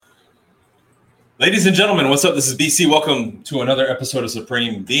Ladies and gentlemen, what's up? This is BC. Welcome to another episode of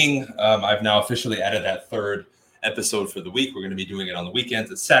Supreme Being. I've now officially added that third episode for the week. We're going to be doing it on the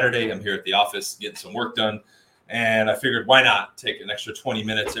weekends. It's Saturday. I'm here at the office getting some work done. And I figured, why not take an extra 20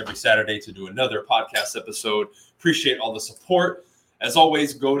 minutes every Saturday to do another podcast episode. Appreciate all the support. As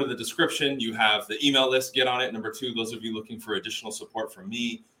always, go to the description. You have the email list. Get on it. Number two, those of you looking for additional support from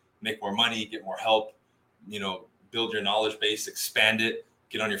me, make more money, get more help, build your knowledge base, expand it.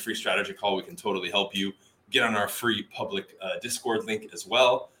 Get on your free strategy call. We can totally help you. Get on our free public Discord link as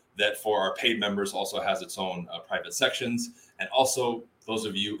well. That for our paid members also has its own private sections. And also those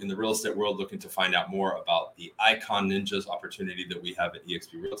of you in the real estate world looking to find out more about the Icon Ninjas opportunity that we have at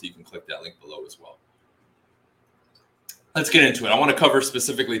eXp Realty, you can click that link below as well. Let's get into it. I want to cover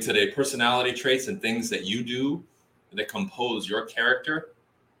specifically today personality traits and things that you do that compose your character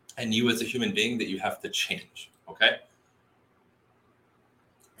and you as a human being that you have to change. Okay.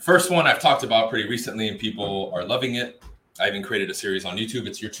 First one I've talked about pretty recently and people are loving it. I even created a series on YouTube.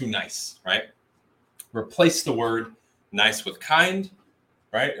 It's you're too nice, right? Replace the word nice with kind,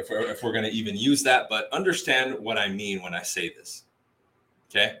 right? If we're going to even use that, but understand what I mean when I say this,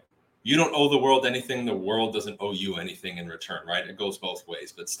 okay? You don't owe the world anything. The world doesn't owe you anything in return, right? It goes both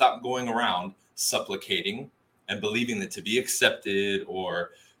ways, but stop going around supplicating and believing that to be accepted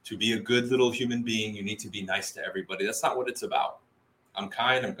or to be a good little human being, you need to be nice to everybody. That's not what it's about. I'm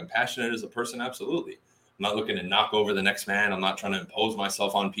kind, I'm compassionate as a person, absolutely. I'm not looking to knock over the next man. I'm not trying to impose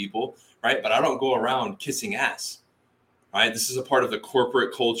myself on people, right? But I don't go around kissing ass, right? This is a part of the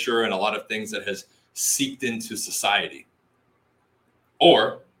corporate culture and a lot of things that has seeped into society.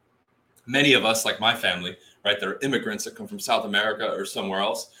 Or many of us, like my family, right, that are immigrants that come from South America or somewhere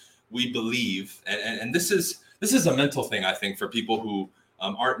else, we believe, and this is a mental thing, I think, for people who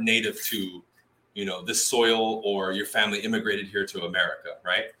aren't native to this soil or your family immigrated here to America,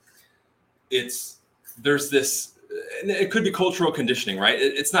 right? There's this, and it could be cultural conditioning, right?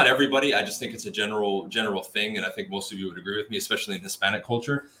 It's not everybody. I just think it's a general thing. And I think most of you would agree with me, especially in Hispanic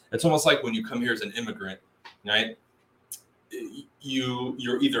culture. It's almost like when you come here as an immigrant, right?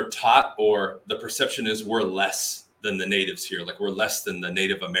 You're either taught or the perception is we're less than the natives here. Like we're less than the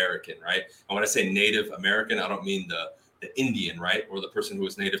Native American, right? And when I say Native American, I don't mean the Indian, right? Or the person who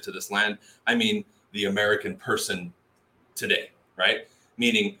is native to this land. I mean, the American person today, right?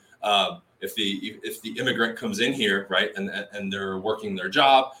 Meaning if the immigrant comes in here, right, and they're working their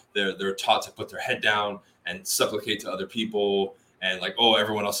job, they're taught to put their head down and supplicate to other people and like, oh,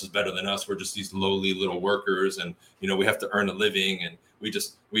 everyone else is better than us. We're just these lowly little workers and, we have to earn a living and we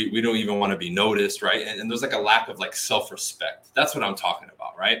don't even want to be noticed, right? And there's like a lack of like self-respect. That's what I'm talking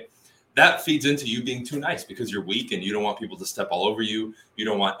about, right? That feeds into you being too nice because you're weak and you don't want people to step all over you. You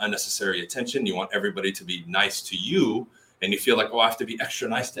don't want unnecessary attention. You want everybody to be nice to you. And you feel like, oh, I have to be extra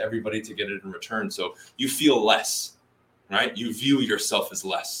nice to everybody to get it in return. So you feel less, right? You view yourself as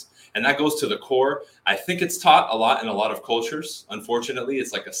less. And that goes to the core. I think it's taught a lot in a lot of cultures. Unfortunately,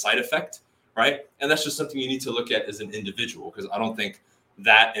 it's like a side effect, right? And that's just something you need to look at as an individual because I don't think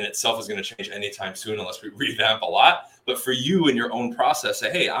that in itself is going to change anytime soon unless we revamp a lot. But for you in your own process,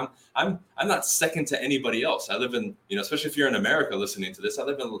 say, hey, I'm not second to anybody else. I live in, especially if you're in America listening to this, I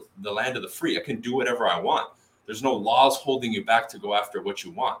live in the land of the free. I can do whatever I want. There's no laws holding you back to go after what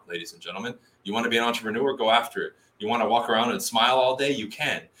you want, ladies and gentlemen. You want to be an entrepreneur, go after it. You want to walk around and smile all day, you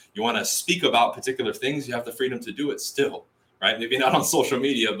can. You want to speak about particular things, you have the freedom to do it still, right? Maybe not on social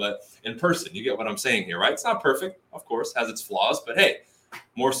media, but in person. You get what I'm saying here, right? It's not perfect, of course, has its flaws, but hey,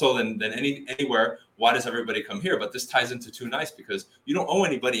 more so than anywhere, why does everybody come here? But this ties into too nice because you don't owe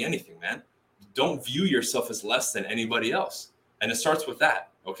anybody anything, man. Don't view yourself as less than anybody else. And it starts with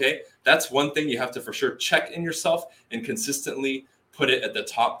that, okay? That's one thing you have to for sure check in yourself and consistently put it at the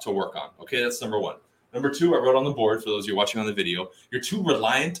top to work on, okay? That's number one. Number two, I wrote on the board for those of you watching on the video, you're too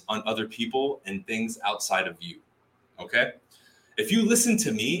reliant on other people and things outside of you, okay? If you listen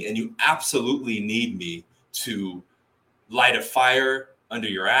to me and you absolutely need me to light a fire under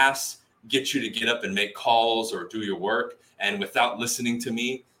your ass, get you to get up and make calls or do your work, and without listening to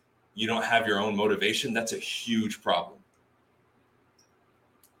me, you don't have your own motivation, that's a huge problem.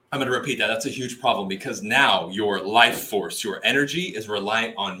 I'm going to repeat that. That's a huge problem because now your life force, your energy is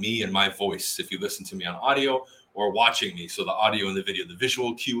reliant on me and my voice. If you listen to me on audio or watching me, so the audio and the video, the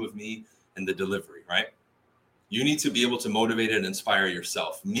visual cue of me and the delivery, right? You need to be able to motivate and inspire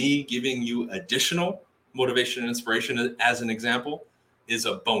yourself. Me giving you additional motivation and inspiration as an example is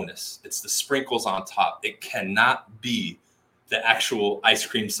a bonus. It's the sprinkles on top. It cannot be the actual ice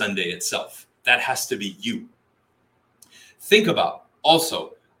cream sundae itself. That has to be you. Think about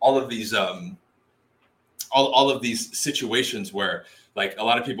also all of these situations where Like a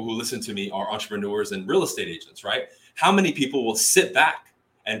lot of people who listen to me are entrepreneurs and real estate agents, right? How many people will sit back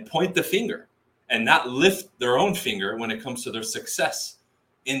and point the finger and not lift their own finger when it comes to their success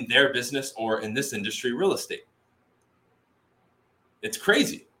in their business or in this industry, real estate? It's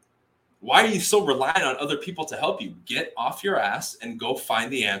crazy. Why are you so reliant on other people to help you? Get off your ass and go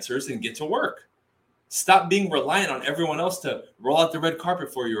find the answers and get to work. Stop being reliant on everyone else to roll out the red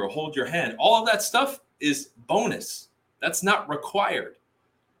carpet for you or hold your hand. All of that stuff is bonus. That's not required.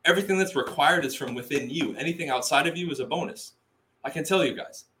 Everything that's required is from within you. Anything outside of you is a bonus. I can tell you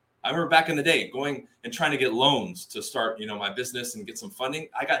guys. I remember back in the day going and trying to get loans to start, my business and get some funding.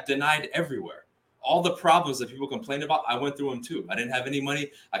 I got denied everywhere. All the problems that people complained about, I went through them too. I didn't have any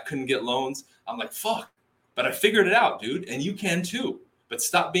money. I couldn't get loans. I'm like, fuck. But I figured it out, dude. And you can too. But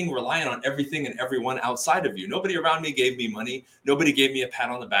stop being reliant on everything and everyone outside of you. Nobody around me gave me money. Nobody gave me a pat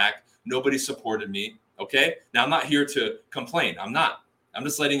on the back. Nobody supported me. Okay. Now I'm not here to complain. I'm not. I'm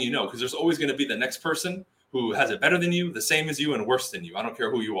just letting you know, because there's always going to be the next person who has it better than you, the same as you, and worse than you. I don't care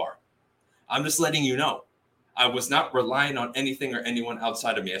who you are. I'm just letting you know. I was not relying on anything or anyone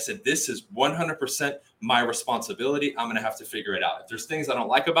outside of me. I said, this is 100% my responsibility. I'm going to have to figure it out. If there's things I don't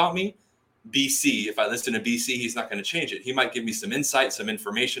like about me, BC, if I listen to BC, he's not going to change it. He might give me some insight, some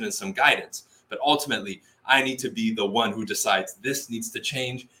information, and some guidance. But ultimately, I need to be the one who decides this needs to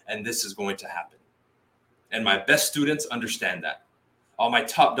change and this is going to happen. And my best students understand that. All my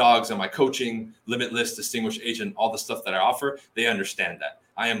top dogs on my coaching, limitless, distinguished agent, all the stuff that I offer, they understand that.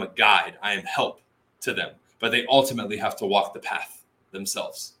 I am a guide. I am help to them. But they ultimately have to walk the path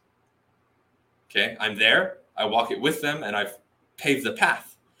themselves. Okay, I'm there. I walk it with them and I've paved the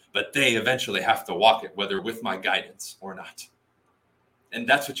path. But they eventually have to walk it, whether with my guidance or not. And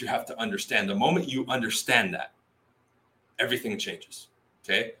that's what you have to understand. The moment you understand that, everything changes.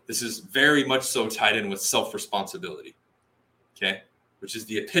 Okay, this is very much so tied in with self-responsibility. Okay, which is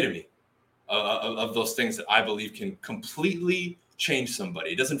the epitome of those things that I believe can completely change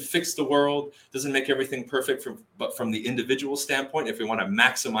somebody. It doesn't fix the world, doesn't make everything perfect, but from the individual standpoint, if we want to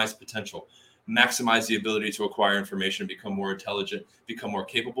maximize potential, maximize the ability to acquire information, become more intelligent, become more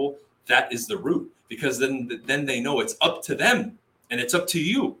capable, that is the root. Because then they know it's up to them and it's up to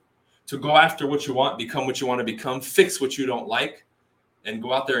you to go after what you want, become what you want to become, fix what you don't like, and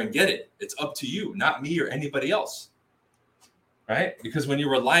go out there and get it. It's up to you, not me or anybody else. Right? Because when you're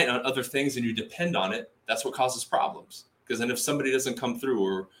reliant on other things and you depend on it, that's what causes problems. Because then if somebody doesn't come through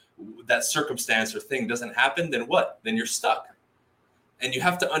or that circumstance or thing doesn't happen, then what? Then you're stuck. And you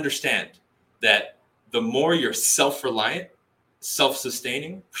have to understand that the more you're self-reliant,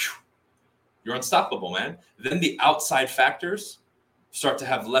 self-sustaining, you're unstoppable, man. Then the outside factors start to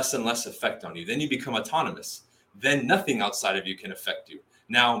have less and less effect on you. Then you become autonomous. Then nothing outside of you can affect you.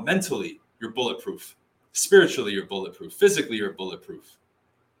 Now, mentally, you're bulletproof. Spiritually, you're bulletproof. Physically, you're bulletproof,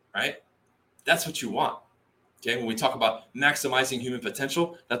 right? That's what you want. Okay, when we talk about maximizing human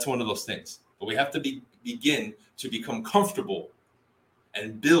potential, that's one of those things. But we have to begin to become comfortable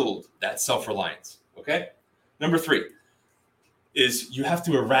and build that self-reliance, okay? Number 3 is you have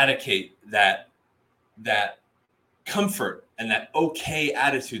to eradicate that comfort and that okay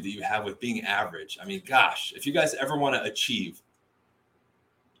attitude that you have with being average. I mean, gosh, if you guys ever want to achieve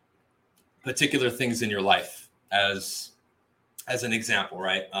particular things in your life, as an example,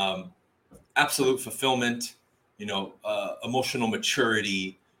 right? Absolute fulfillment, emotional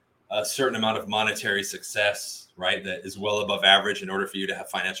maturity, a certain amount of monetary success, right? That is well above average in order for you to have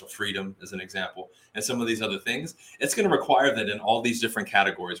financial freedom, as an example, and some of these other things. It's going to require that in all these different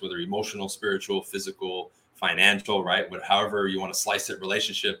categories, whether emotional, spiritual, physical, financial, right? However you want to slice it,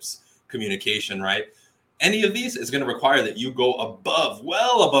 relationships, communication, right? Any of these is going to require that you go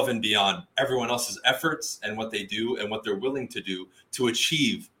well above and beyond everyone else's efforts and what they do and what they're willing to do to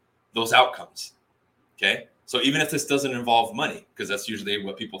achieve those outcomes. Okay. So even if this doesn't involve money, because that's usually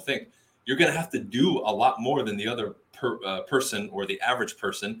what people think, you're going to have to do a lot more than the other person or the average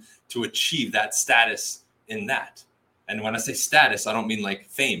person to achieve that status in that. And when I say status, I don't mean like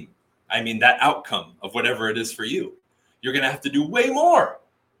fame. I mean that outcome of whatever it is for you. You're going to have to do way more.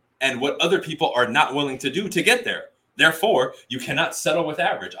 And what other people are not willing to do to get there. Therefore, you cannot settle with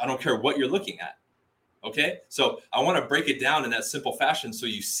average. I don't care what you're looking at. Okay, so I want to break it down in that simple fashion so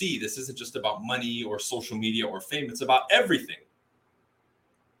you see this isn't just about money or social media or fame. It's about everything.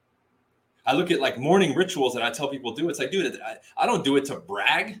 I look at like morning rituals that I tell people do. It's like, dude, I don't do it to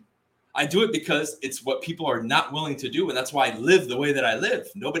brag. I do it because it's what people are not willing to do. And that's why I live the way that I live.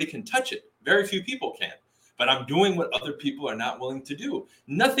 Nobody can touch it. Very few people can. But I'm doing what other people are not willing to do.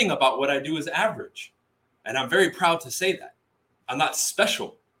 Nothing about what I do is average. And I'm very proud to say that. I'm not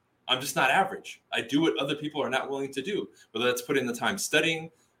special. I'm just not average. I do what other people are not willing to do, whether that's putting the time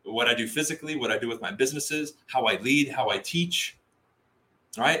studying, what I do physically, what I do with my businesses, how I lead, how I teach,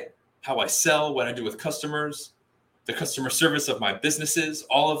 right? How I sell, what I do with customers, the customer service of my businesses,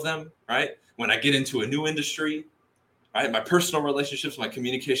 all of them, right? When I get into a new industry, right? My personal relationships, my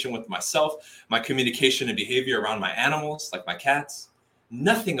communication with myself, my communication and behavior around my animals, like my cats.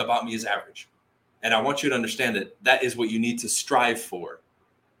 Nothing about me is average. And I want you to understand that that is what you need to strive for.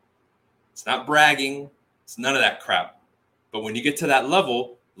 It's not bragging. It's none of that crap. But when you get to that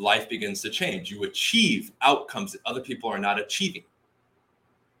level, life begins to change. You achieve outcomes that other people are not achieving.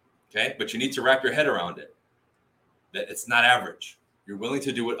 Okay? But you need to wrap your head around it. That it's not average. You're willing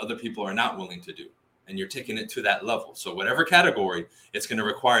to do what other people are not willing to do. And you're taking it to that level. So whatever category, it's going to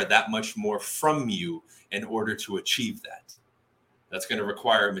require that much more from you in order to achieve that. That's going to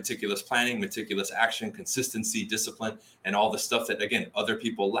require meticulous planning, meticulous action, consistency, discipline, and all the stuff that, again, other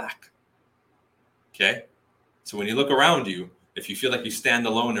people lack. Okay? So when you look around you, if you feel like you stand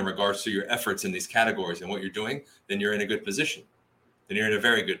alone in regards to your efforts in these categories and what you're doing, then you're in a good position. Then you're in a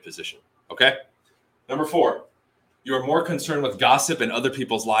very good position. Okay? Number 4, you are more concerned with gossip and other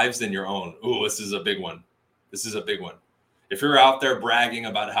people's lives than your own. Ooh, this is a big one. This is a big one. If you're out there bragging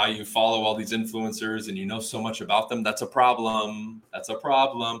about how you follow all these influencers and you know so much about them, that's a problem. That's a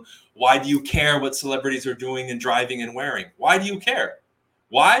problem. Why do you care what celebrities are doing and driving and wearing? Why do you care?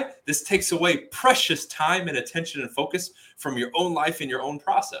 Why? This takes away precious time and attention and focus from your own life and your own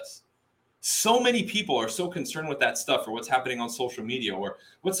process. So many people are so concerned with that stuff or what's happening on social media or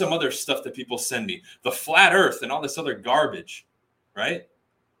what's some other stuff that people send me, the flat earth and all this other garbage, right?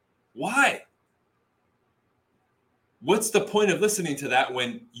 Why? What's the point of listening to that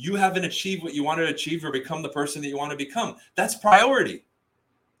when you haven't achieved what you want to achieve or become the person that you want to become? That's priority.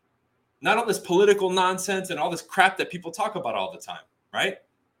 Not all this political nonsense and all this crap that people talk about all the time, right?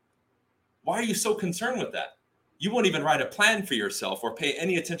 Why are you so concerned with that? You won't even write a plan for yourself or pay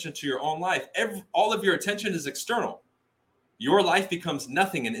any attention to your own life. All of your attention is external. Your life becomes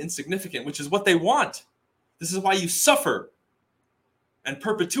nothing and insignificant, which is what they want. This is why you suffer in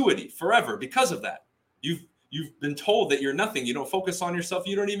perpetuity forever because of that. You've been told that you're nothing. You don't focus on yourself.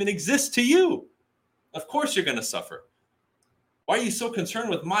 You don't even exist to you. Of course you're going to suffer. Why are you so concerned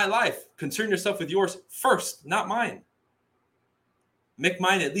with my life? Concern yourself with yours first, not mine. Make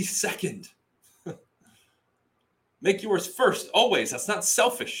mine at least second. Make yours first, always. That's not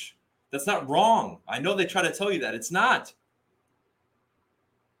selfish. That's not wrong. I know they try to tell you that. It's not.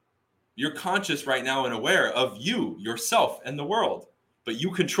 You're conscious right now and aware of you, yourself, and the world. But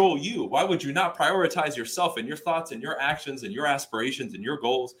you control you. Why would you not prioritize yourself and your thoughts and your actions and your aspirations and your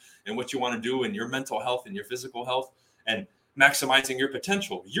goals and what you want to do and your mental health and your physical health and maximizing your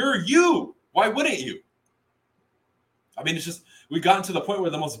potential? You're you. Why wouldn't you? I mean, it's just, we've gotten to the point where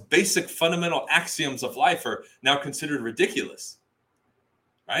the most basic fundamental axioms of life are now considered ridiculous,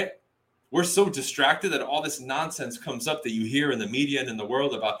 right? We're so distracted that all this nonsense comes up that you hear in the media and in the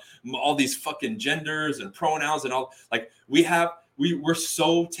world about all these fucking genders and pronouns and all. Like we're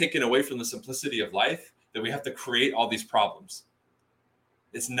so taken away from the simplicity of life that we have to create all these problems.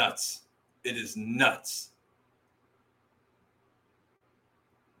 It's nuts. It is nuts.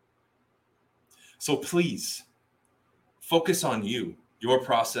 So please focus on you, your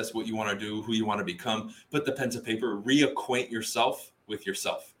process, what you want to do, who you want to become. Put the pen to paper, reacquaint yourself with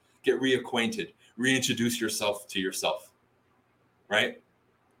yourself. Get reacquainted, reintroduce yourself to yourself, right?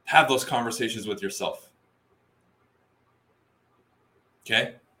 Have those conversations with yourself.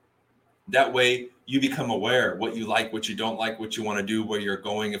 Okay? That way you become aware what you like, what you don't like, what you want to do, where you're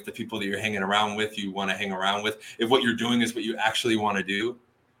going, if the people that you're hanging around with, you want to hang around with, if what you're doing is what you actually want to do,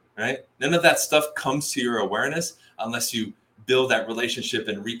 right? None of that stuff comes to your awareness unless you build that relationship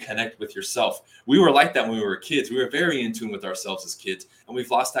and reconnect with yourself. We were like that when we were kids. We were very in tune with ourselves as kids, and we've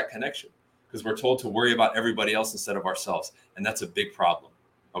lost that connection because we're told to worry about everybody else instead of ourselves. And that's a big problem.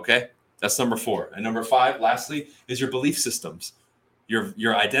 Okay? That's number 4. And number 5, lastly, is your belief systems.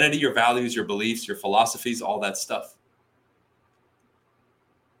 Your identity, your values, your beliefs, your philosophies, all that stuff.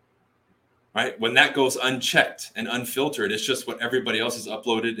 Right? When that goes unchecked and unfiltered, it's just what everybody else has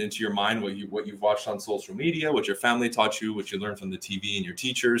uploaded into your mind, what you've watched on social media, what your family taught you, what you learned from the TV and your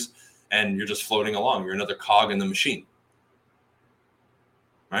teachers, and you're just floating along. You're another cog in the machine.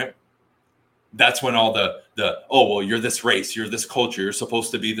 Right? That's when all the you're this race, you're this culture, you're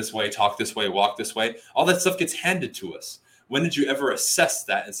supposed to be this way, talk this way, walk this way. All that stuff gets handed to us. When did you ever assess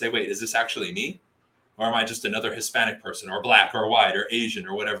that and say, wait, is this actually me? Or am I just another Hispanic person or black or white or Asian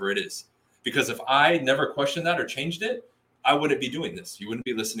or whatever it is? Because if I never questioned that or changed it, I wouldn't be doing this. You wouldn't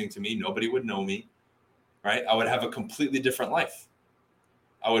be listening to me. Nobody would know me, right? I would have a completely different life.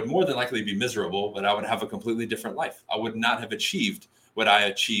 I would more than likely be miserable, but I would have a completely different life. I would not have achieved what I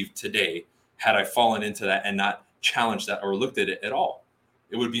achieved today had I fallen into that and not challenged that or looked at it at all.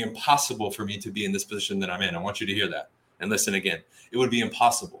 It would be impossible for me to be in this position that I'm in. I want you to hear that and listen again. It would be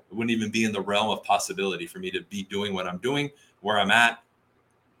impossible. It wouldn't even be in the realm of possibility for me to be doing what I'm doing, where I'm at,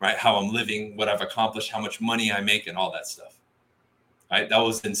 right? How I'm living, what I've accomplished, how much money I make, and all that stuff. Right? That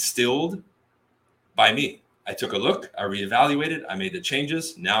was instilled by me. I took a look, I reevaluated, I made the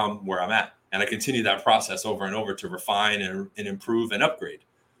changes. Now I'm where I'm at. And I continue that process over and over to refine and improve and upgrade.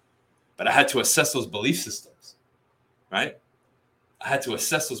 But I had to assess those belief systems, right? I had to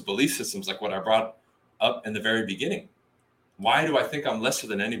assess those belief systems like what I brought up in the very beginning. Why do I think I'm lesser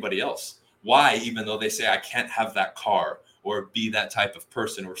than anybody else? Why, even though they say I can't have that car or be that type of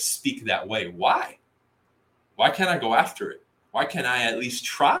person or speak that way? Why? Why can't I go after it? Why can't I at least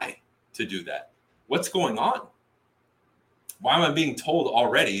try to do that? What's going on? Why am I being told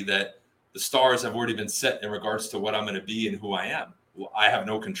already that the stars have already been set in regards to what I'm going to be and who I am? Well, I have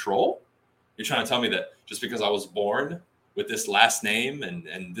no control? You're trying to tell me that just because I was born with this last name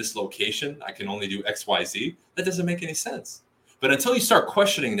and this location, I can only do X, Y, Z? That doesn't make any sense. But until you start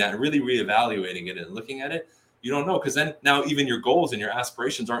questioning that and really reevaluating it and looking at it, you don't know. Because then now even your goals and your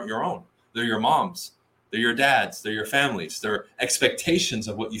aspirations aren't your own. They're your mom's. They're your dad's. They're your family's. They're expectations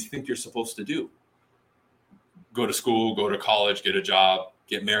of what you think you're supposed to do. Go to school, go to college, get a job,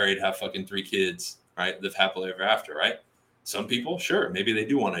 get married, have fucking 3 kids, right? Live happily ever after, right? Some people, sure, maybe they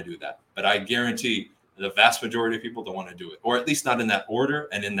do want to do that. But I guarantee the vast majority of people don't want to do it, or at least not in that order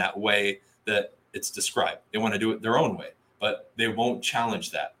and in that way that it's described. They want to do it their own way, but they won't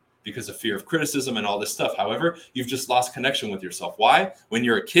challenge that because of fear of criticism and all this stuff. However, you've just lost connection with yourself. Why? When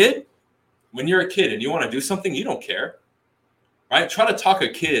you're a kid and you want to do something, you don't care, right? Try to talk a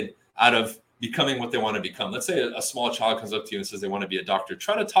kid out of becoming what they want to become. Let's say a small child comes up to you and says they want to be a doctor.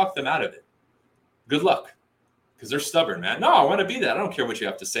 Try to talk them out of it. Good luck, because they're stubborn, man. No, I want to be that. I don't care what you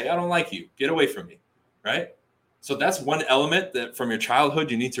have to say. I don't like you. Get away from me, right? So that's one element that from your childhood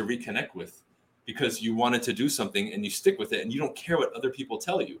you need to reconnect with, because you wanted to do something and you stick with it and you don't care what other people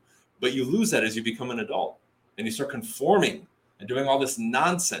tell you. But you lose that as you become an adult and you start conforming and doing all this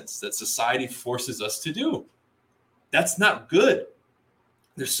nonsense that society forces us to do. That's not good.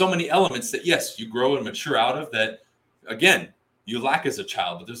 There's so many elements that, yes, you grow and mature out of that, again, you lack as a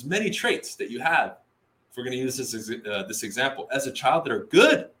child. But there's many traits that you have, if we're going to use this example, as a child that are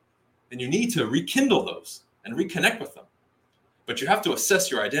good. And you need to rekindle those and reconnect with them. But you have to assess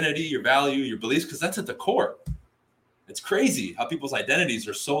your identity, your value, your beliefs, because that's at the core. It's crazy how people's identities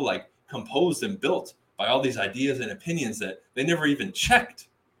are so like composed and built by all these ideas and opinions that they never even checked.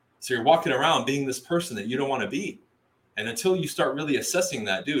 So you're walking around being this person that you don't want to be. And until you start really assessing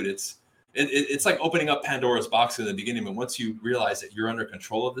that, dude, it's like opening up Pandora's box in the beginning. But once you realize that you're under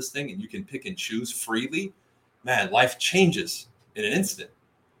control of this thing and you can pick and choose freely, man, life changes in an instant.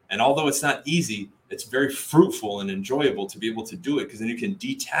 And although it's not easy, it's very fruitful and enjoyable to be able to do it, because then you can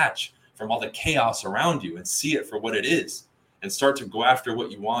detach from all the chaos around you and see it for what it is and start to go after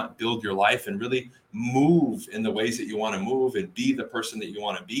what you want, build your life, and really move in the ways that you want to move and be the person that you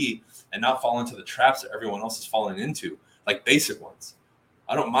want to be, and not fall into the traps that everyone else is falling into, like basic ones.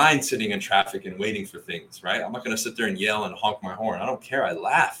 I don't mind sitting in traffic and waiting for things, right? I'm not going to sit there and yell and honk my horn. I don't care. I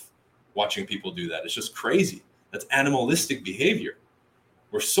laugh watching people do that. It's just crazy. That's animalistic behavior.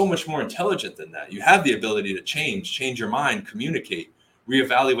 We're so much more intelligent than that. You have the ability to change your mind, communicate,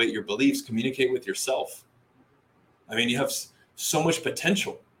 reevaluate your beliefs, communicate with yourself. I mean, you have so much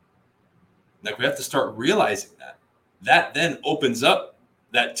potential. Like, we have to start realizing that. That then opens up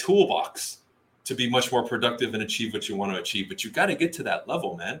that toolbox to be much more productive and achieve what you want to achieve. But you got to get to that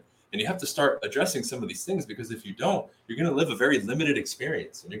level, man. And you have to start addressing some of these things, because if you don't, you're going to live a very limited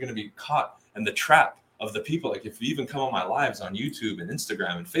experience and you're going to be caught in the trap of the people. Like, if you even come on my lives on YouTube and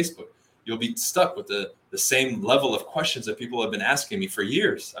Instagram and Facebook, you'll be stuck with the same level of questions that people have been asking me for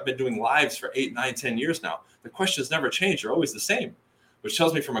years. I've been doing lives for 8, 9, 10 years now. The questions never change. They're always the same, which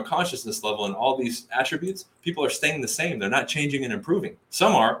tells me from a consciousness level and all these attributes, people are staying the same. They're not changing and improving.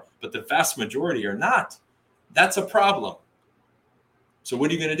 Some are, but the vast majority are not. That's a problem. So what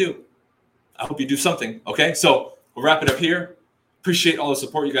are you going to do? I hope you do something. Okay, so we'll wrap it up here. Appreciate all the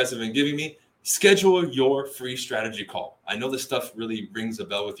support you guys have been giving me. Schedule your free strategy call. I know this stuff really rings a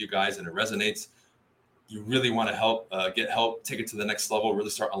bell with you guys and it resonates. You really want to get help, take it to the next level, really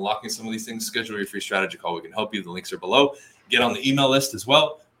start unlocking some of these things. Schedule your free strategy call. We can help you. The links are below. Get on the email list as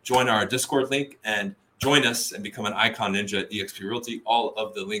well. Join our Discord link and join us and become an Icon Ninja at eXp Realty. All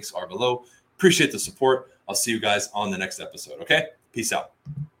of the links are below. Appreciate the support. I'll see you guys on the next episode. Okay? Peace out.